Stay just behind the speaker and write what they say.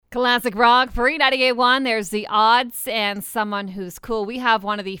Classic rock for 98.1. There's the Odds and someone who's cool. We have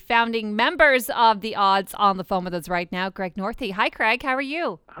one of the founding members of the Odds on the phone with us right now, Craignortheysc. Hi, Craig. How are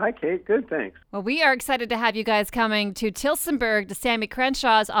you? Hi, Kate. Good, thanks. Well, we are excited to have you guys coming to Tillsonburg to Sammy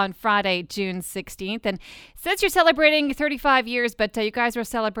Crenshaw's on Friday, June 16th. And since you're celebrating 35 years, but you guys are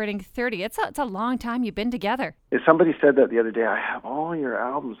celebrating 30. It's a long time you've been together. Somebody said that the other day, I have all your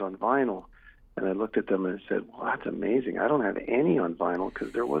albums on vinyl. And I looked at them and said, well, that's amazing. I don't have any on vinyl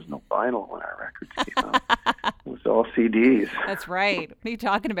because there was no vinyl when our records came out. It was all CDs. That's right. What are you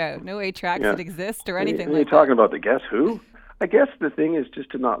talking about? No 8-tracks that exist or anything like that. You're talking about the Guess Who? I guess the thing is just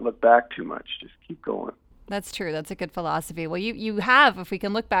to not look back too much. Just keep going. That's true. That's a good philosophy. Well, you have, if we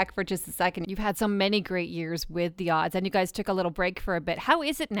can look back for just a second, you've had so many great years with the Odds, and you guys took a little break for a bit. How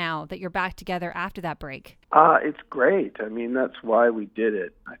is it now that you're back together after that break? It's great. I mean, that's why we did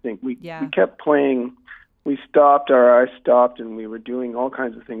it. I think we kept playing. I stopped, and we were doing all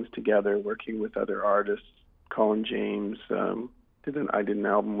kinds of things together, working with other artists. Colin James, I did an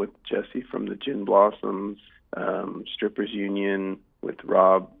album with Jesse from the Gin Blossoms, Strippers Union with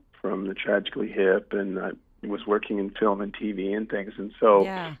Rob from the Tragically Hip, and I was working in film and TV and things. And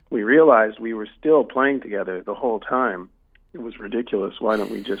so we realized we were still playing together the whole time. It was ridiculous. Why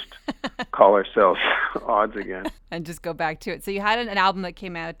don't we just call ourselves Odds again? And just go back to it. So you had an album that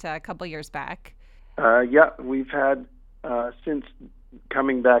came out a couple years back. We've had, since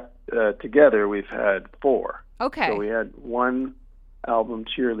coming back together, we've had 4. Okay. So we had 1 album,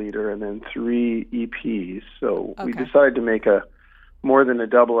 Cheerleader, and then 3 EPs. So we decided to make more than a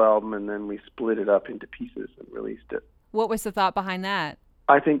double album, and then we split it up into pieces and released it. What was the thought behind that?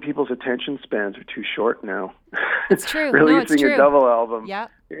 I think people's attention spans are too short now. It's true. Releasing a double album. Yeah.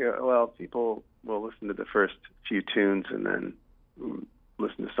 Well, people will listen to the first few tunes and then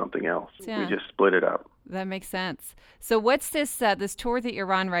listen to something else. Yeah. We just split it up. That makes sense. So what's this tour that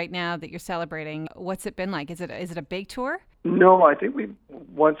you're on right now that you're celebrating? What's it been like? Is it a big tour? No, I think we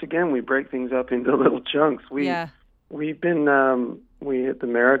break things up into little chunks. We've been we hit the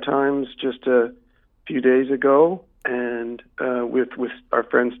Maritimes just a few days ago, and with our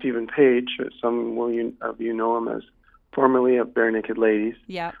friend Stephen Page. Some of you know him as formerly of Bare Naked Ladies.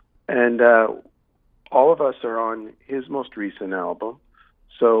 Yeah. And all of us are on his most recent album.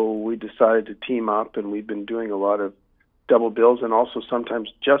 So we decided to team up, and we've been doing a lot of double bills and also sometimes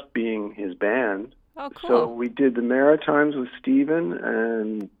just being his band. Oh, cool. So we did the Maritimes with Stephen,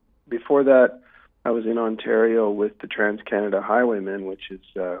 and before that, I was in Ontario with the Trans-Canada Highwaymen, which is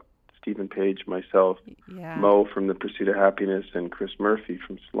Stephen Page, myself, Mo from The Pursuit of Happiness, and Chris Murphy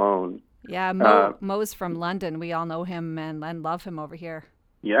from Sloan. Yeah, Mo's from London. We all know him and love him over here.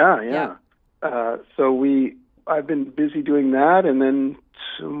 Yeah. So I've been busy doing that, and then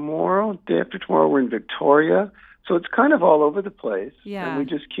day after tomorrow, we're in Victoria. So it's kind of all over the place. Yeah. And we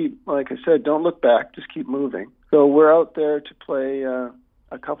just keep, like I said, don't look back, just keep moving. So we're out there to play a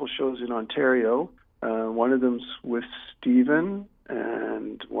couple shows in Ontario. One of them's with Stephen,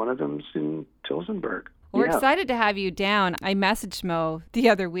 and one of them's in Tillsonburg. We're excited to have you down. I messaged Mo the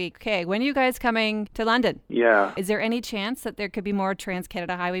other week. Okay, when are you guys coming to London? Yeah. Is there any chance that there could be more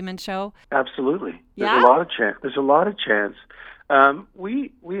Trans-Canada Highwaymen show? Absolutely. Yeah? There's a lot of chance.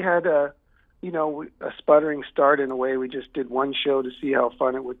 We had a sputtering start in a way. We just did one show to see how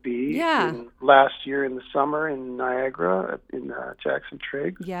fun it would be. Yeah. Last year in the summer in Niagara, in Jackson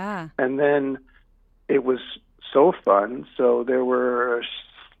Triggs. Yeah. And then it was so fun. So there were a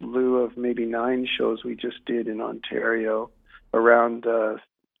slew of maybe 9 shows we just did in Ontario around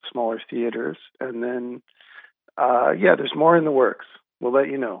smaller theaters. And then, there's more in the works. We'll let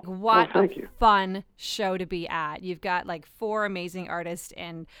you know. What a fun show to be at. You've got 4 amazing artists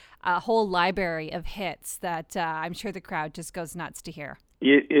and a whole library of hits that I'm sure the crowd just goes nuts to hear.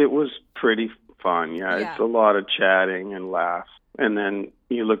 It was pretty fun, yeah. It's a lot of chatting and laughs. And then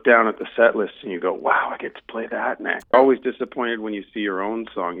you look down at the set list and you go, wow, I get to play that next. Always disappointed when you see your own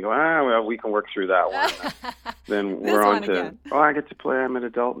song. You go, well, we can work through that one. Then we're on to, again. I get to play I'm an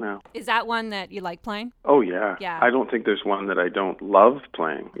Adult Now. Is that one that you like playing? Oh, yeah. I don't think there's one that I don't love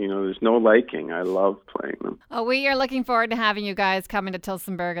playing. There's no liking. I love playing them. Oh, we are looking forward to having you guys coming to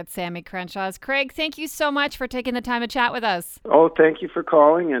Tillsonburg at Sammy Crenshaw's. Craig, thank you so much for taking the time to chat with us. Oh, thank you for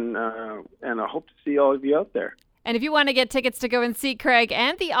calling, and I hope to see all of you out there. And if you want to get tickets to go and see Craig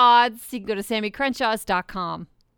and the Odds, you can go to sammycrenshaws.com.